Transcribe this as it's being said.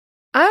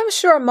I'm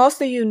sure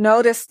most of you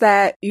noticed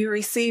that you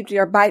received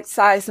your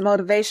bite-sized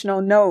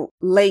motivational note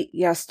late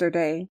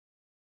yesterday.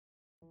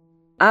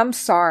 I'm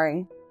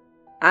sorry.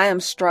 I am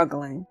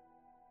struggling.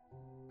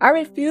 I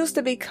refuse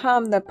to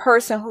become the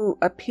person who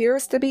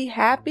appears to be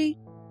happy,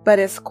 but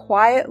is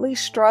quietly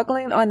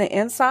struggling on the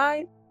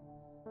inside.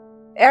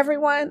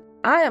 Everyone,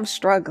 I am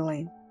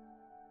struggling.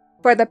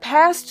 For the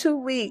past 2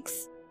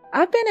 weeks,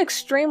 I've been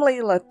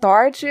extremely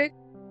lethargic,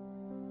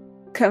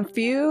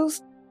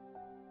 confused,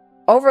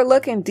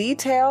 overlooking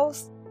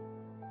details,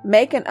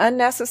 making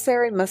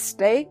unnecessary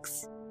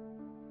mistakes,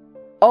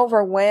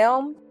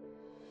 overwhelmed,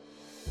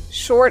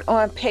 short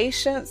on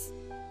patience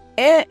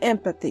and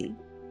empathy.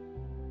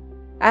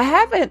 I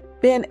haven't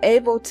been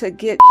able to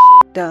get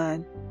shit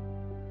done.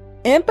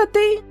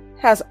 Empathy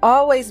has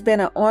always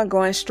been an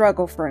ongoing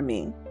struggle for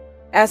me.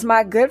 As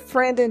my good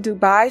friend in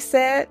Dubai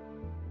said,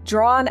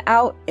 drawn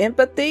out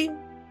empathy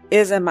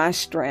isn't my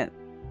strength.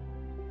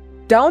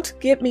 Don't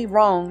get me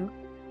wrong.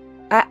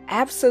 I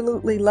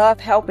absolutely love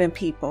helping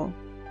people.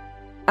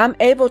 I'm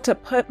able to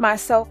put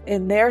myself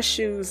in their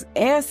shoes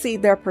and see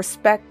their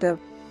perspective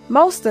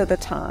most of the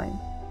time.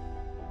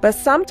 But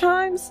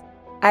sometimes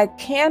I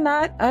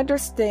cannot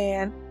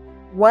understand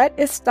what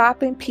is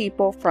stopping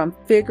people from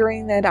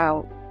figuring it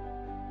out.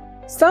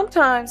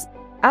 Sometimes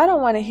I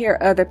don't want to hear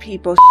other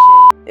people's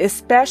shit,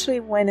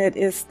 especially when it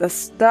is the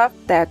stuff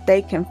that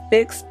they can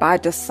fix by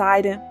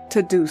deciding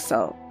to do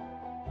so.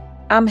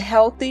 I'm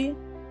healthy,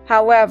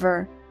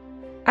 however,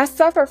 I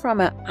suffer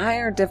from an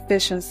iron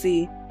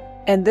deficiency,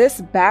 and this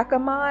back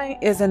of mine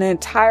is an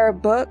entire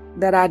book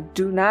that I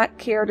do not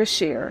care to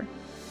share.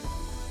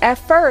 At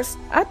first,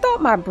 I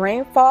thought my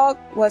brain fog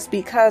was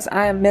because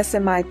I am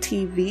missing my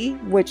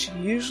TV, which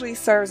usually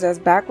serves as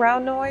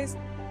background noise,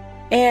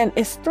 and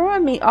it's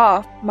throwing me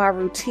off my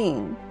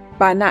routine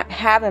by not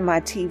having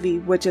my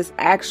TV, which is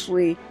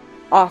actually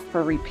off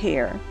for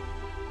repair.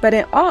 But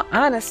in all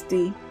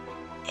honesty,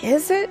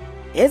 is it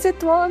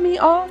throwing me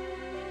off?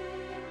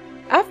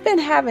 I've been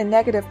having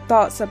negative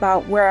thoughts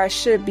about where I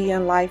should be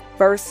in life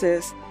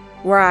versus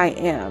where I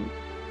am.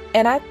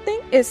 And I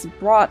think it's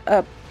brought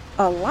up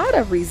a lot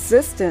of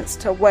resistance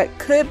to what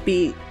could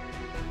be.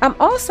 I'm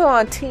also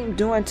on team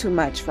doing too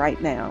much right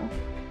now.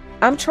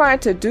 I'm trying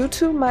to do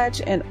too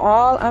much and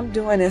all I'm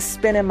doing is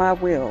spinning my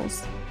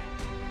wheels.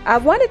 I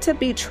wanted to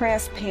be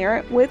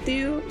transparent with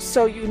you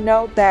so you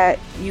know that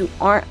you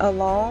aren't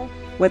alone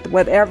with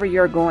whatever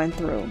you're going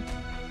through.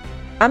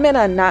 I'm in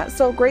a not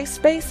so great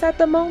space at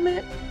the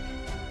moment.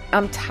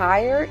 I'm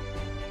tired,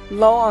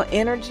 low on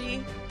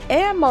energy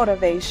and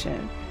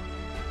motivation.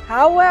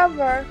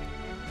 However,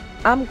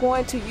 I'm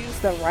going to use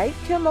the right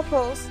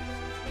chemicals,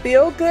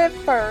 feel good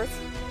first,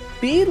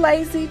 be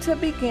lazy to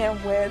begin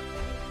with,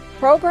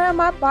 program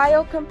my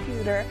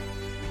biocomputer,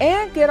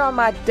 and get on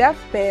my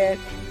deathbed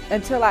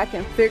until I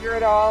can figure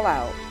it all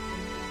out.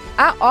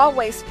 I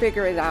always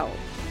figure it out.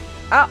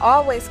 I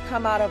always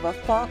come out of a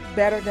funk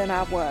better than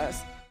I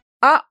was.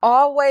 I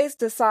always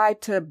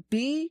decide to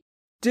be,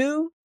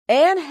 do,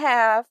 and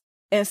have,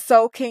 and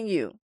so can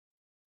you.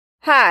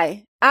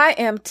 Hi, I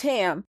am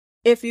Tam.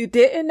 If you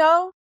didn't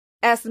know,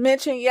 as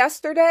mentioned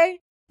yesterday,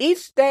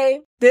 each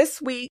day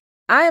this week,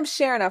 I am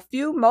sharing a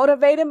few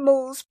motivated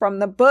moves from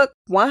the book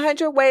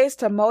 100 Ways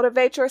to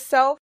Motivate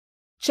Yourself,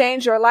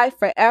 Change Your Life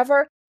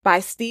Forever by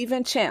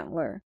Stephen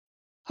Chandler.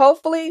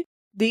 Hopefully,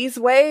 these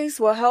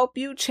ways will help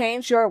you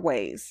change your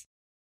ways.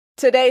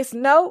 Today's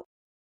note,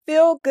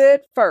 feel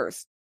good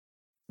first.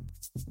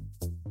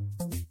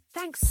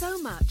 Thanks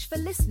so much for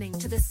listening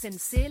to the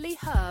Sincerely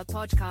Her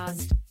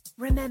podcast.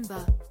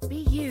 Remember, be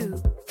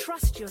you,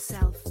 trust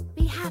yourself,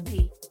 be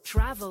happy,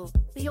 travel,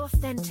 be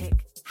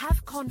authentic,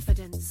 have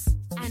confidence,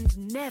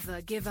 and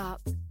never give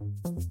up.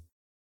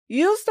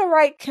 Use the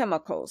right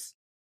chemicals.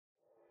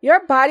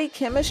 Your body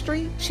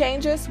chemistry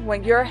changes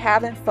when you're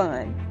having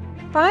fun.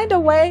 Find a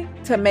way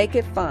to make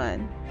it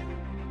fun.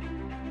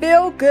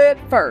 Feel good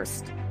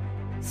first.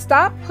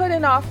 Stop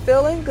putting off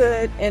feeling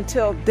good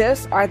until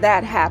this or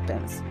that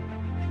happens.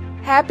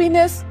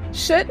 Happiness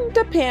shouldn't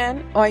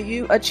depend on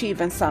you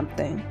achieving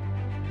something.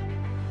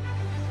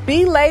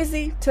 Be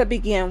lazy to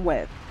begin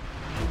with.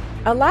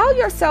 Allow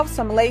yourself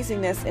some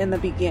laziness in the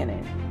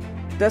beginning.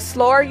 The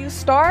slower you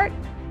start,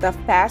 the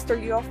faster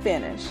you'll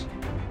finish.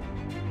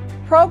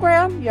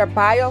 Program your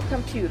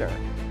biocomputer.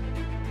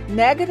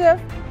 Negative,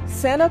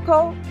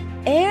 cynical,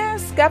 and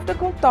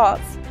skeptical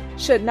thoughts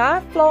should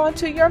not flow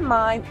into your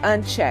mind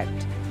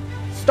unchecked.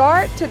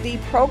 Start to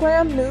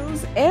deprogram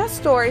news and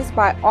stories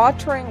by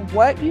altering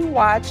what you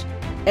watch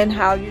and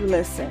how you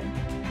listen.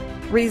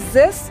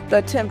 Resist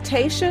the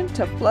temptation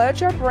to flood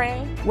your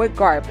brain with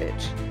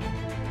garbage.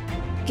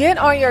 Get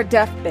on your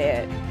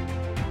deathbed.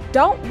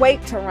 Don't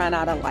wait to run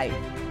out of life.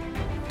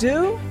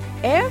 Do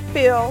and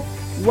feel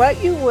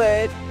what you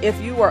would if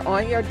you were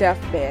on your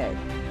deathbed.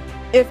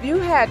 If you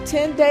had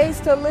 10 days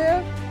to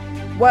live,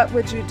 what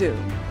would you do?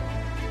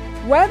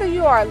 Whether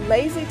you are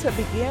lazy to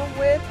begin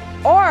with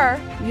or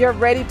you're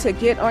ready to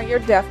get on your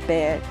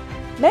deathbed,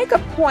 make a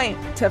point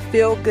to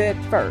feel good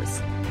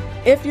first.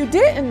 If you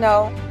didn't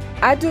know,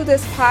 I do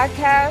this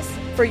podcast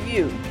for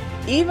you.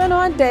 Even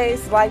on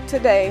days like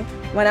today,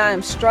 when I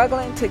am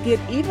struggling to get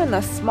even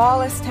the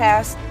smallest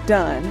task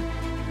done,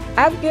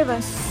 I've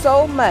given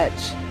so much,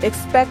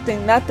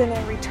 expecting nothing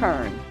in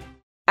return.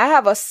 I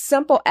have a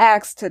simple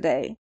ask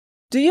today.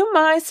 Do you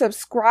mind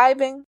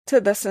subscribing to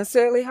the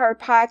Sincerely Her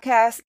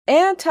podcast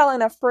and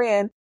telling a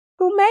friend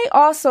who may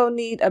also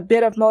need a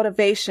bit of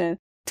motivation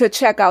to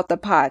check out the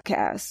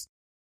podcast?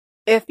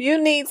 If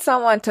you need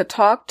someone to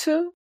talk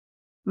to,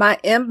 my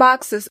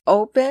inbox is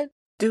open.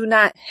 Do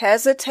not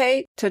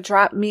hesitate to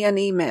drop me an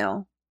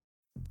email.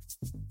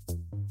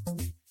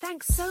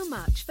 Thanks so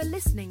much for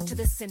listening to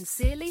the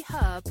Sincerely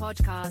Her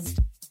podcast.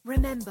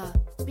 Remember,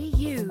 be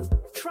you,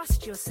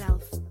 trust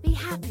yourself, be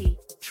happy,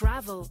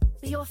 travel,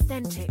 be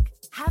authentic,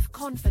 have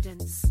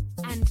confidence,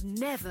 and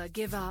never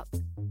give up.